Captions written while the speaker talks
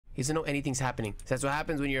He doesn't know anything's happening. So that's what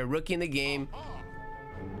happens when you're a rookie in the game.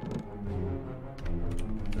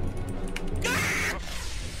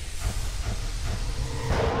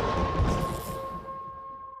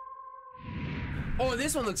 Oh,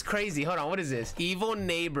 this one looks crazy. Hold on, what is this? Evil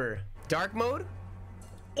neighbor. Dark mode?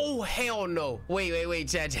 Oh, hell no. Wait.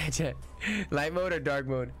 Chat. Light mode or dark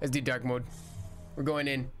mode? Let's do dark mode. We're going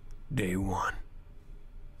in. Day 1.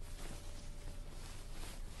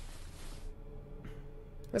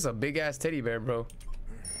 That's a big ass teddy bear, bro.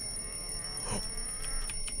 Oh,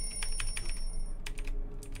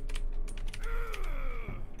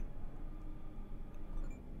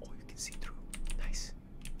 you can see through. Nice.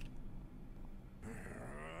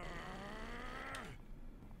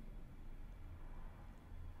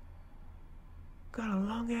 Got a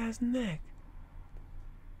long ass neck.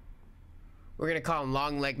 We're gonna call him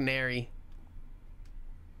Long Leg Nary.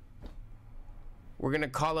 We're gonna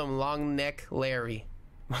call him Long Neck Larry.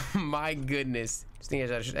 My goodness. This thing I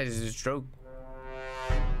just a stroke.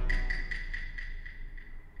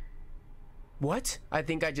 What? I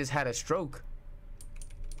think I just had a stroke.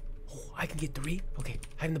 Oh, I can get 3? Okay,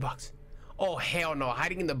 hide in the box. Oh, hell no.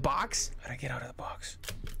 Hiding in the box? How'd I get out of the box?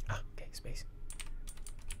 Ah, okay, space.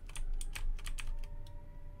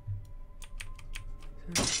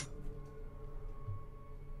 Who's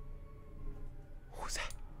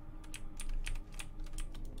that?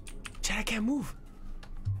 Chad, I can't move.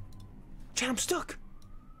 Chad, I'm stuck.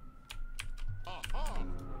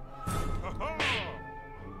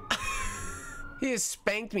 He has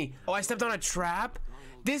spanked me. Oh, I stepped on a trap?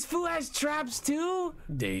 This fool has traps too?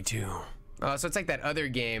 Day 2. Oh, so it's like that other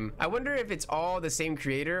game. I wonder if it's all the same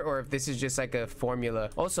creator or if this is just like a formula.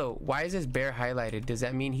 Also, why is this bear highlighted? Does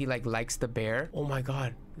that mean he like likes the bear? Oh my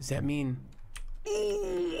god. Does that mean...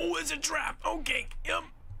 Oh, it's a trap. Okay, yep.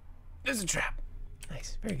 There's a trap.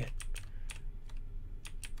 Nice, very good.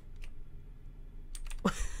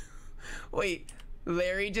 Wait,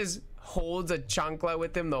 Larry just holds a chancla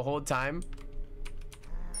with him the whole time?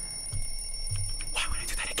 Why would I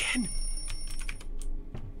do that again?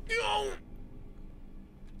 No!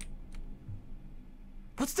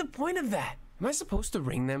 What's the point of that? Am I supposed to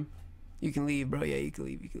ring them? You can leave, bro. Yeah, you can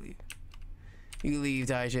leave. You can leave. You can leave,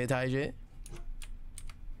 Taija.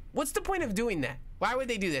 What's the point of doing that? Why would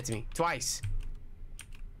they do that to me? Twice.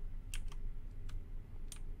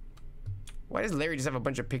 Why does Larry just have a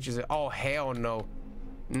bunch of pictures of... Oh, hell no.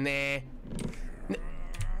 Nah.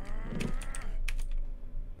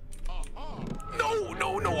 No.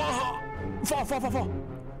 Fall.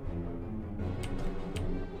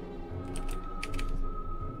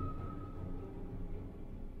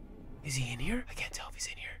 Is he in here? I can't tell if he's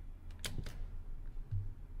in here.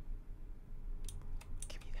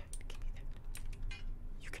 Give me that.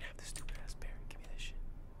 You can have the stupid ass bear. Give me that shit.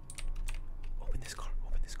 Open this car.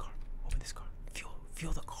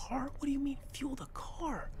 Fuel the car? What do you mean fuel the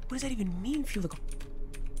car? What does that even mean, fuel the car?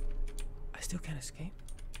 I still can't escape?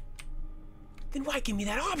 Then why give me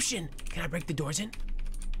that option? Can I break the doors in?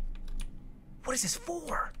 What is this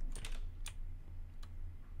for?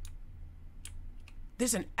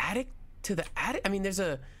 There's an attic to the attic? I mean, there's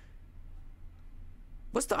a...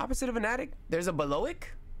 What's the opposite of an attic? There's a belowic?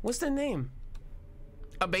 What's the name?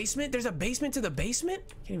 A basement? There's a basement to the basement?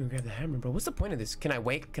 Can't even grab the hammer, bro. What's the point of this? Can I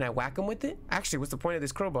whack him with it? Actually, what's the point of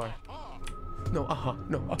this crowbar? No,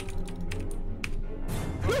 no.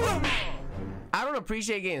 I don't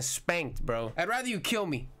appreciate getting spanked, bro. I'd rather you kill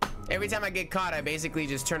me. Every time I get caught, I basically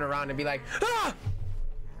just turn around and be like, ah!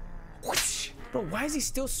 Bro, why is he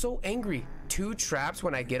still so angry? 2 traps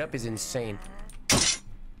when I get up is insane.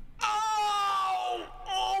 Oh!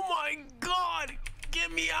 Oh my god!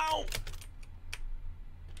 Get me out!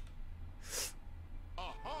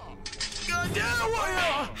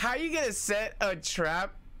 How are you gonna set a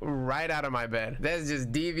trap right out of my bed? That's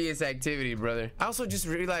just devious activity, brother. I also just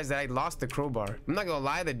realized that I lost the crowbar. I'm not gonna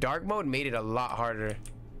lie, the dark mode made it a lot harder.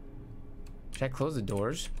 Should I close the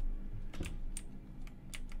doors?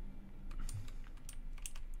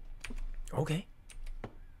 Okay.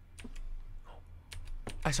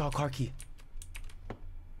 I saw a car key.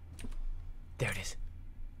 There it is.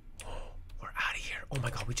 We're out of here. Oh my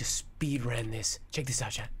god, we just speed ran this. Check this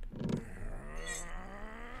out, chat.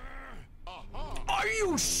 Are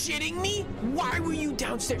you shitting me? Why were you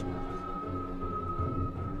downstairs?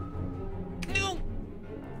 No.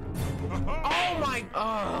 Oh my.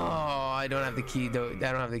 Oh, I don't have the key though. I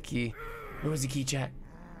don't have the key. Where was the key, chat?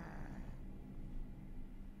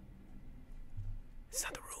 It's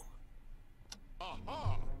not the room.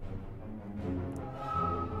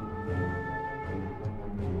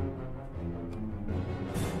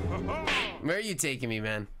 Where are you taking me,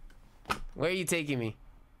 man? Where are you taking me?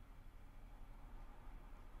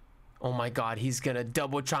 Oh my god, he's gonna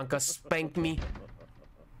double chonka spank me.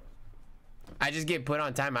 I just get put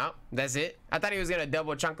on timeout. That's it. I thought he was gonna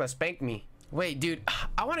double chonka spank me. Wait, dude,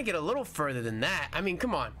 I want to get a little further than that. I mean,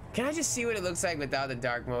 come on. Can I just see what it looks like without the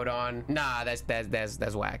dark mode on? Nah, that's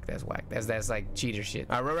whack. That's whack. That's like cheater shit.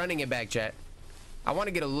 All right, we're running it back, chat. I want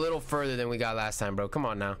to get a little further than we got last time, bro. Come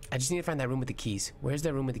on now. I just need to find that room with the keys. Where's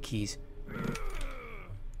that room with the keys?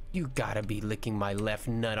 You gotta be licking my left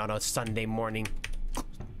nut on a Sunday morning.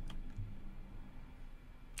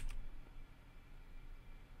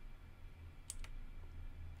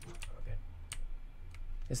 Okay.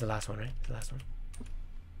 This is the last one, right? This is the last one.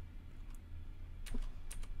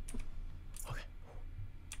 Okay.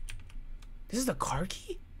 This is the car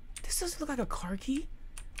key? This doesn't look like a car key.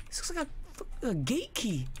 This looks like a gate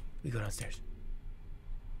key. We go downstairs.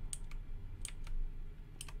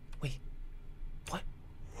 Wait. What?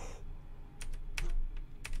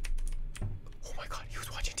 Oh my god, he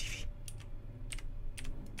was watching TV.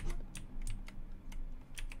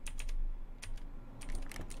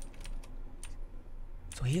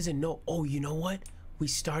 So he doesn't know. Oh, you know what? We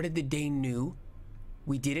started the day new.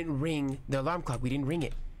 We didn't ring the alarm clock. We didn't ring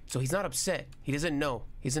it. So he's not upset. He doesn't know.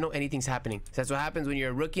 He doesn't know anything's happening. So that's what happens when you're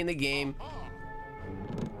a rookie in the game.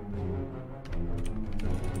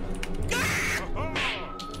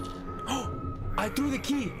 Oh, I threw the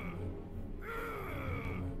key.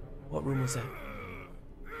 What room was that?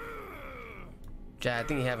 Chad, I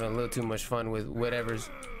think he's having a little too much fun with whatever's.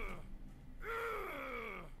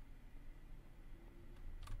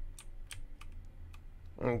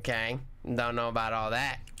 Okay, don't know about all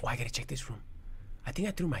that. Oh, I gotta check this room. I think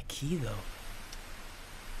I threw my key though.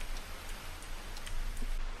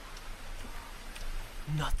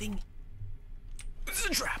 Nothing. This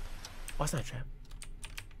is a trap. Oh, it's not a trap.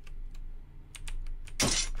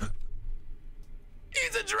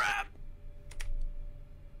 It's a trap.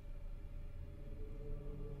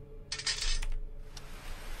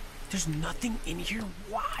 There's nothing in here.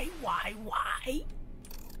 Why?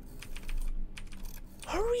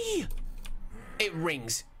 Hurry! It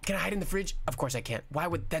rings. Can I hide in the fridge? Of course I can't. Why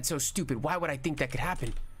would that's so stupid? Why would I think that could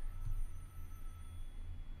happen?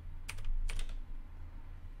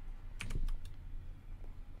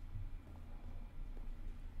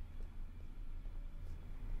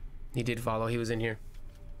 He did follow. He was in here.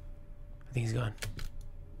 I think he's gone.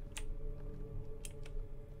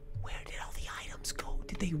 Where did all the items go?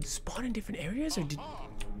 Did they spawn in different areas or did...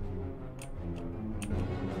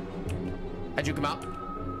 I juke him out.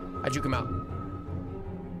 I juke him out.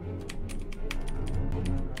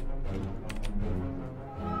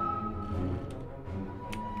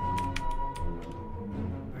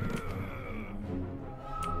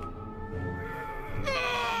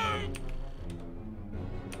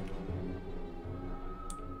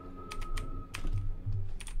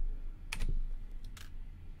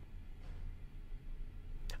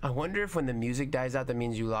 I wonder if when the music dies out, that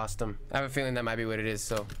means you lost them. I have a feeling that might be what it is,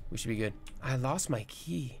 so we should be good. I lost my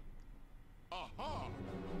key.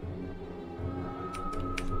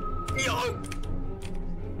 Yo!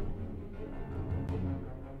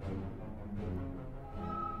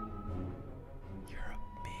 You're a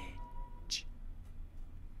bitch.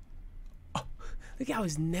 Oh, look at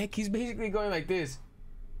his neck. He's basically going like this.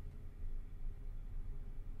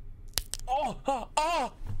 Oh, oh,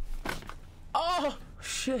 oh! Oh!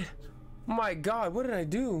 Shit. My god, what did I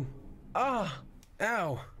do? Ah!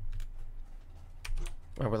 Ow.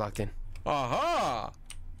 Alright, we're locked in. Aha!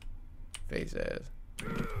 Face ass.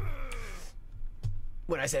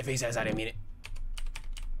 When I said face ass, I didn't mean it.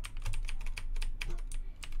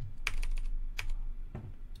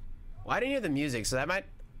 Well, I didn't hear the music, so that might...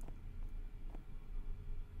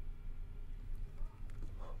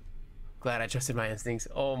 Glad I trusted my instincts.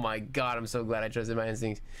 Oh my god, I'm so glad I trusted my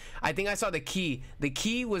instincts. I think I saw the key. The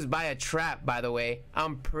key was by a trap, by the way.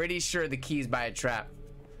 I'm pretty sure the key is by a trap.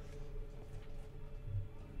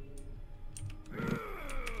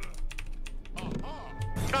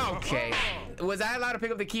 Okay. Was I allowed to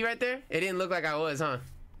pick up the key right there? It didn't look like I was, huh?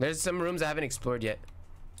 There's some rooms I haven't explored yet.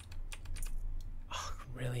 Oh,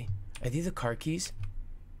 really? Are these the car keys?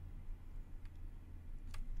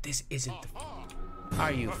 This isn't the...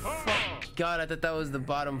 Are you God, I thought that was the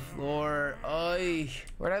bottom floor. Oy.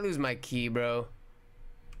 Where'd I lose my key, bro?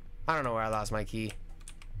 I don't know where I lost my key.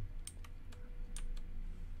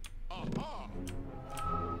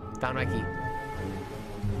 Found my key.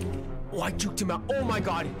 Oh, I juked him out. Oh my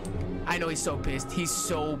god. I know he's so pissed. He's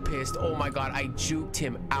so pissed. Oh my god, I juked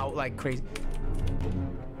him out like crazy.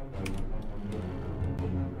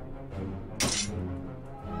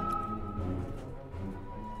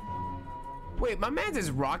 Wait, my man's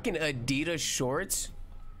is rocking Adidas shorts?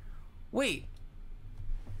 Wait.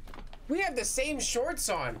 We have the same shorts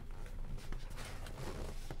on.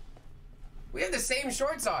 We have the same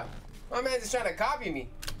shorts on. My man's just trying to copy me.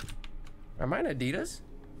 Are mine Adidas?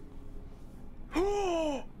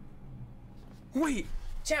 Oh! Wait.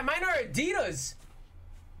 Chat, mine are Adidas.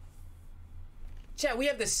 Chat, we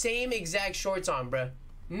have the same exact shorts on, bruh.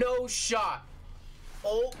 No shot.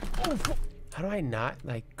 Oh. How do I not,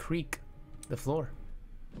 like, creak the floor?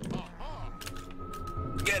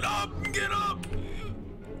 Get up! Get up!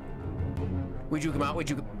 Where'd you come out? Where'd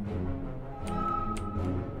you come?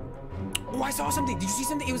 Oh, I saw something. Did you see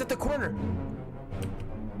something? It was at the corner.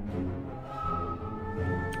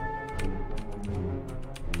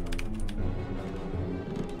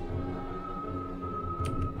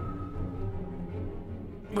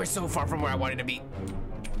 We're so far from where I wanted to be.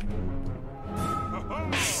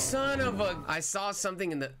 Son of a... I saw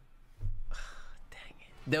something in the... Dang it.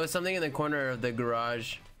 There was something in the corner of the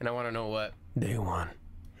garage, and I want to know what. Day one.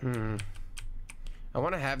 I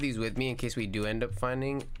want to have these with me in case we do end up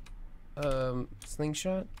finding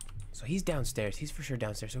slingshot. So he's downstairs. He's for sure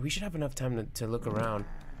downstairs. So we should have enough time to look around.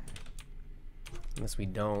 Unless we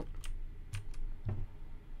don't.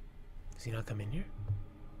 Does he not come in here?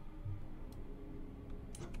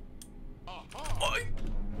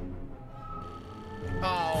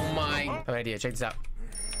 Oh my. I have an idea. Check this out.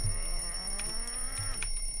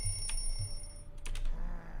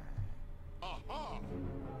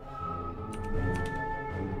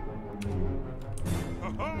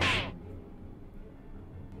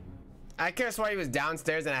 I could have swore he was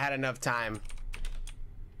downstairs and I had enough time.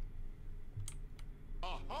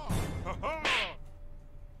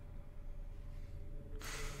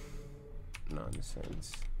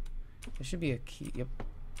 Nonsense. There should be a key. Yep.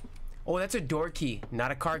 Oh, that's a door key,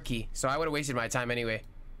 not a car key. So I would have wasted my time anyway.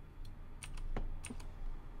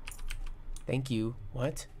 Thank you.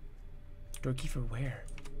 What? Door key for where?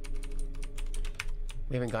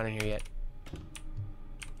 We haven't gone in here yet.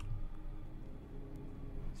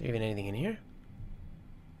 Is there even anything in here?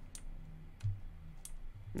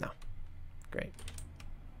 No. Great.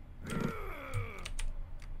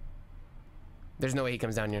 There's no way he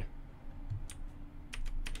comes down here.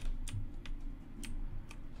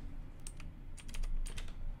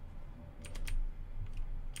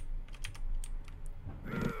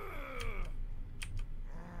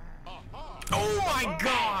 Oh my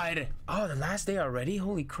god! Oh, the last day already?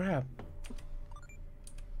 Holy crap.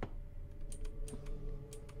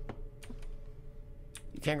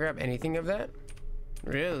 You can't grab anything of that?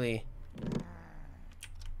 Really?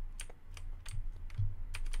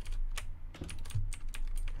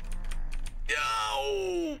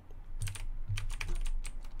 No!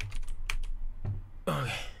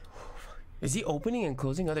 Okay. Is he opening and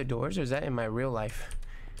closing other doors, or is that in my real life?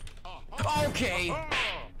 Okay!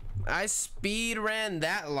 I speed ran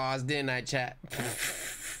that loss, didn't I, chat?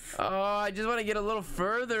 Oh, I just want to get a little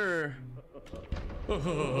further.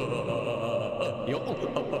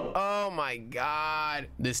 Oh my god.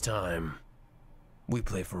 This time, we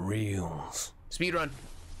play for reals. Speed run.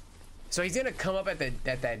 So he's gonna come up at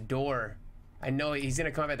that door. I know he's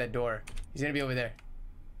gonna come up at that door. He's gonna be over there.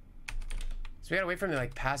 So we gotta wait for him to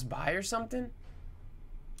like pass by or something.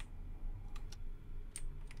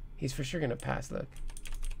 He's for sure gonna pass, look.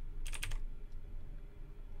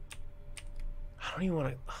 I don't even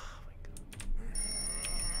want to.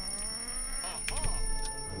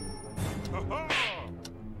 Oh my god.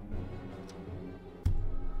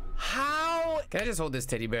 How? Can I just hold this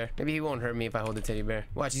teddy bear? Maybe he won't hurt me if I hold the teddy bear.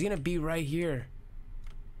 Watch, he's gonna be right here.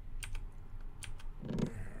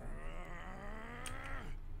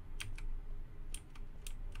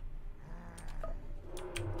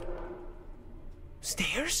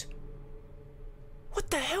 Stairs? What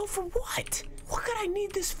the hell for what? What could I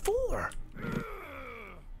need this for?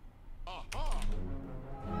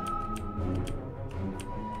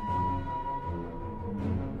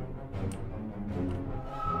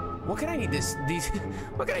 What can I need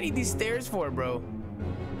what can I need these stairs for, bro?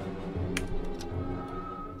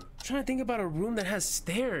 I'm trying to think about a room that has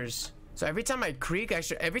stairs. So every time I creak,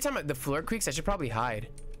 every time the floor creaks, I should probably hide.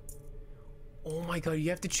 Oh my god, you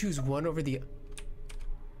have to choose one over the...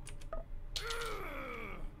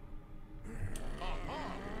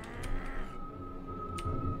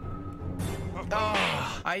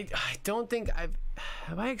 Oh, I don't think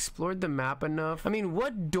have I explored the map enough? I mean,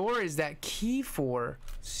 what door is that key for?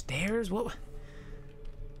 Stairs? What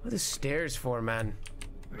are stairs for, man?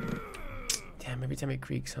 Damn, every time it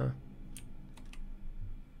creaks, huh?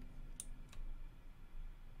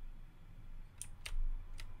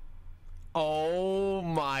 Oh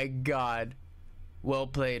my god. Well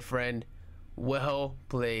played, friend. Well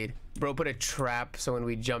played. Bro, put a trap so when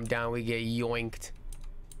we jump down, we get yoinked.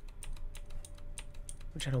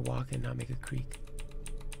 I'm trying to walk and not make a creak.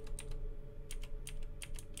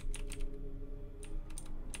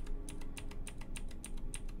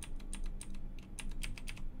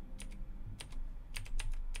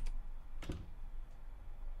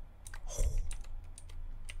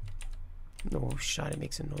 No shot, it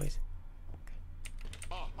makes a noise.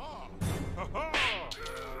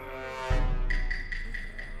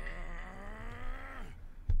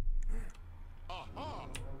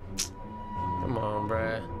 Come on,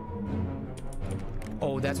 bruh.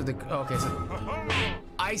 Oh, that's what the... Okay, so...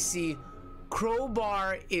 I see.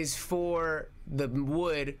 Crowbar is for the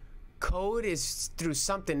wood. Code is through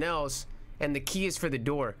something else. And the key is for the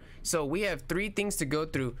door. So we have 3 things to go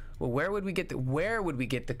through. Well, where would we get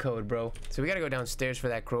the code, bro? So we gotta go downstairs for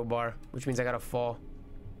that crowbar, which means I gotta fall.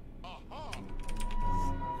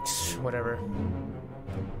 Whatever.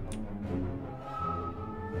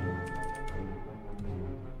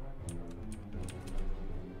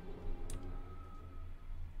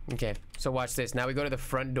 Okay, so watch this. Now we go to the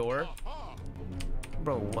front door.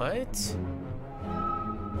 Bro, what?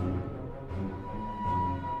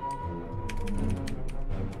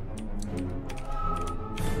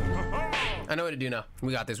 I know what to do now.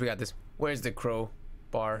 We got this, we got this. Where's the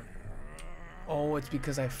crowbar? Oh, it's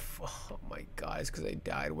because oh my god, it's because I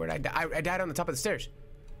died. Where'd I die? I died on the top of the stairs,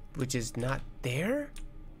 which is not there.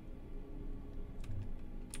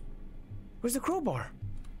 Where's the crowbar?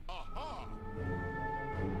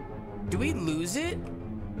 Do we lose it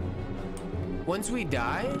once we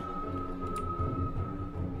die?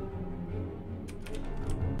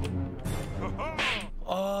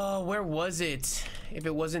 Oh, where was it? If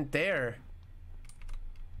it wasn't there.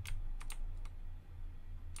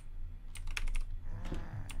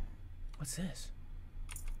 What's this?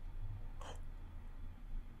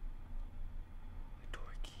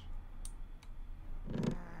 Door key.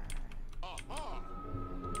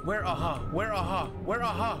 Where aha? Where aha? Where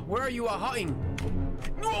aha? Where are you ahaing?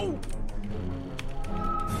 No!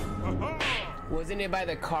 Wasn't it by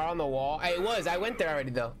the car on the wall? It was. I went there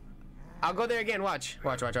already though. I'll go there again. Watch.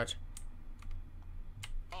 Watch, watch, watch.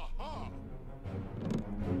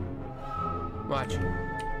 Watch.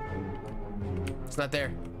 It's not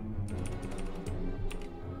there.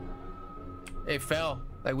 It fell.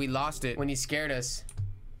 Like we lost it when he scared us.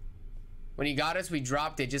 When he got us, we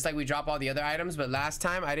dropped it. Just like we drop all the other items. But last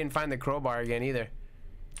time, I didn't find the crowbar again either.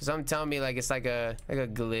 Something telling me like it's like a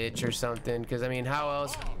glitch or something. Because I mean, how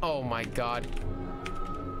else? Oh my god.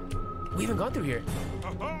 We haven't gone through here.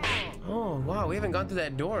 Oh wow, we haven't gone through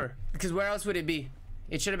that door. Because where else would it be?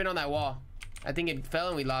 It should have been on that wall. I think it fell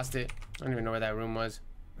and we lost it. I don't even know where that room was.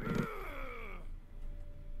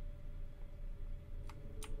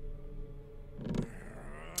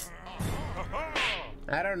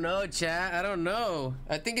 I don't know, chat. I don't know.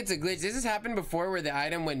 I think it's a glitch. This has happened before where the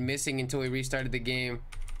item went missing until we restarted the game.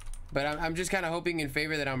 But I'm just kind of hoping in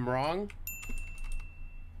favor that I'm wrong.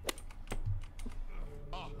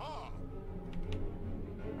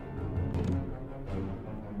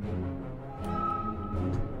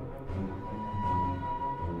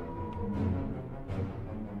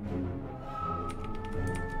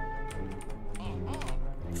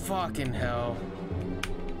 Fucking hell.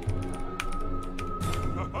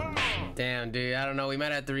 Damn, dude. I don't know. We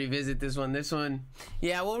might have to revisit this one.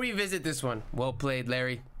 Yeah, we'll revisit this one. Well played,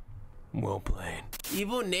 Larry. Well played.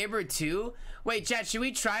 Evil Neighbor 2? Wait, chat, should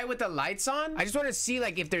we try it with the lights on? I just want to see,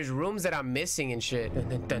 like, if there's rooms that I'm missing and shit.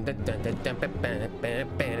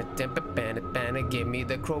 Give me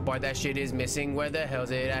the crowbar. That shit is missing. Where the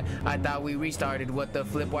hell's it at? I thought we restarted. What the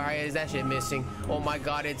flip? Why is that shit missing? Oh my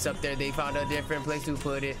god, it's up there. They found a different place to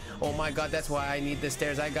put it. Oh my god, that's why I need the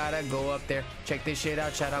stairs. I gotta go up there. Check this shit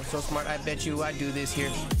out, chat. I'm so smart. I bet you I do this here.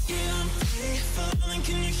 Yeah, I'm free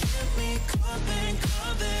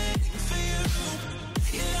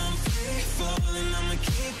falling, I'ma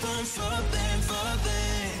keep on falling.